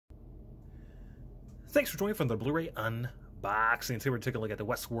Thanks for joining from the Blu-ray unboxing. Today we're taking a look at the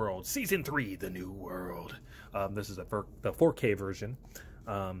Westworld Season 3, The New World. This is the 4K version.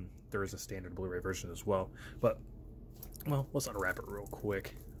 There is a standard Blu-ray version as well. But, well, let's unwrap it real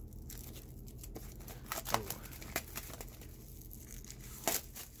quick.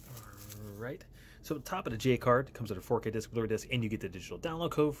 Alright. So at the top of the J card comes with a 4K disc, Blu-ray disc, and you get the digital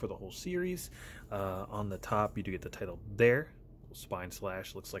download code for the whole series. On the top, you do get the title there. Spine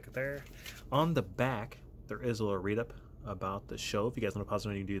slash looks like it there. On the back, there is a little read-up about the show. If you guys want to pause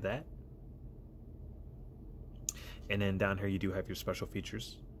it, you can do that. And then down here, you do have your special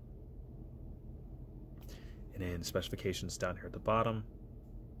features. And then specifications down here at the bottom.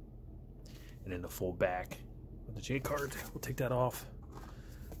 And then the full back of the J card. We'll take that off.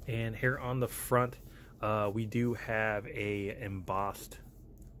 And here on the front, we do have a embossed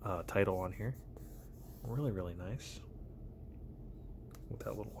title on here. Really, really nice. With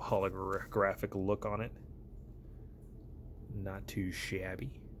that little holographic look on it. Not too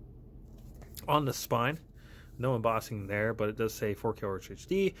shabby. On the spine, no embossing there, but it does say 4K or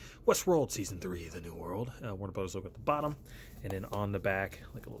HD, Westworld Season 3, The New World. Warner Bros. Logo at the bottom. And then on the back,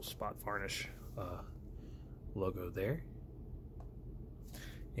 like a little spot varnish logo there.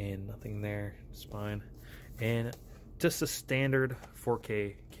 And nothing there, spine. And just a standard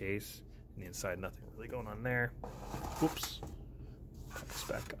 4K case. And the inside, nothing really going on there. Whoops. Pop this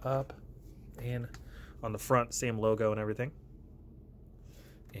back up. And on the front, same logo and everything.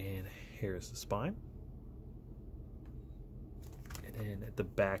 And here's the spine. And then at the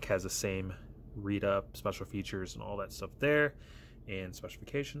back has the same read up, special features, and all that stuff there. And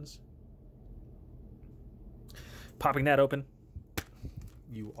specifications. Popping that open,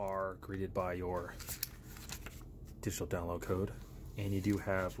 you are greeted by your digital download code. And you do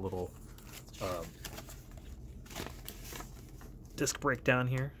have little disc breakdown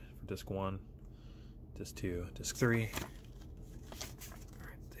here for disc 1, disc 2, disc 3. Right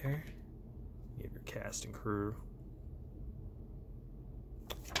there. You have your cast and crew.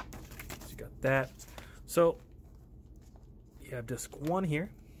 So you got that. So you have disc 1 here,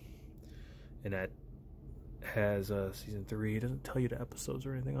 and that has season 3. It doesn't tell you the episodes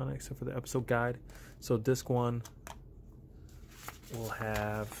or anything on it except for the episode guide. So disc 1 will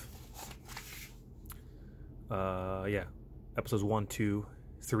have episodes 1, 2,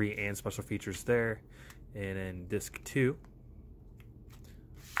 3, and special features there. And then disc 2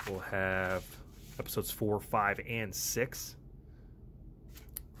 will have episodes 4, 5, and 6.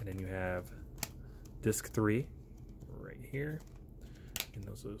 And then you have disc 3 right here. And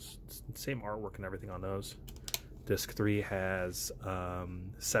those are same artwork and everything on those. Disc 3 has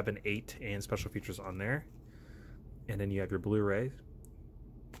 7, 8, and special features on there. And then you have your Blu-ray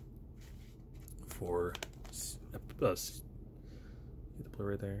for the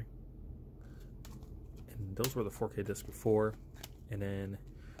Blu-ray there. And those were the 4K discs before. And then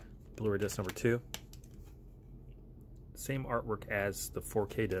Blu-ray disc number 2. Same artwork as the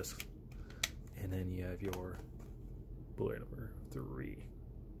 4K disc. And then you have your Blu-ray number 3.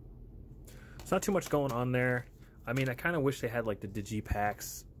 It's not too much going on there. I mean, I kind of wish they had like the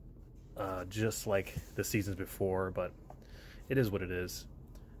digipacks just like the seasons before, but it is what it is.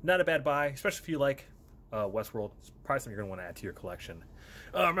 Not a bad buy, especially if you like Westworld. It's probably something you're going to want to add to your collection.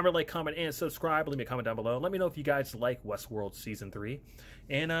 Remember to like, comment, and subscribe. Leave me a comment down below. Let me know if you guys like Westworld Season 3.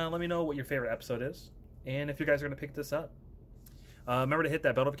 And let me know what your favorite episode is. And if you guys are going to pick this up. Remember to hit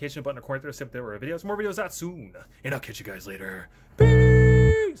that bell notification button in the corner there to see if there were videos. More videos out soon. And I'll catch you guys later. Peace!